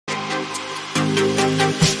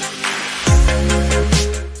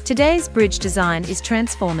Today's bridge design is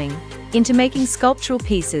transforming into making sculptural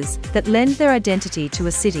pieces that lend their identity to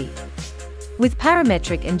a city. With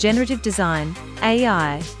parametric and generative design,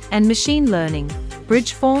 AI, and machine learning,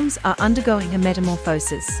 bridge forms are undergoing a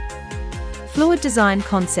metamorphosis. Fluid design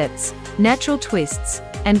concepts, natural twists,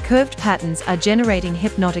 and curved patterns are generating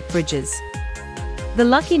hypnotic bridges. The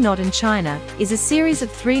Lucky Knot in China is a series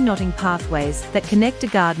of 3 knotting pathways that connect a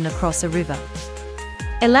garden across a river.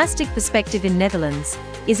 Elastic Perspective in Netherlands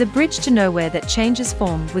is a bridge to nowhere that changes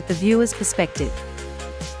form with the viewer's perspective.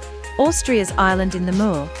 Austria's island in the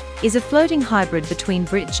Moor is a floating hybrid between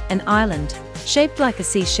bridge and island, shaped like a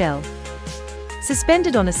seashell.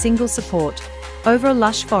 Suspended on a single support, over a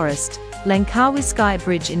lush forest, Langkawi Sky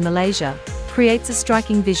Bridge in Malaysia creates a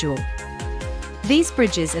striking visual. These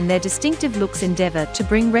bridges and their distinctive looks endeavour to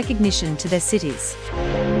bring recognition to their cities.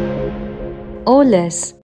 Or less.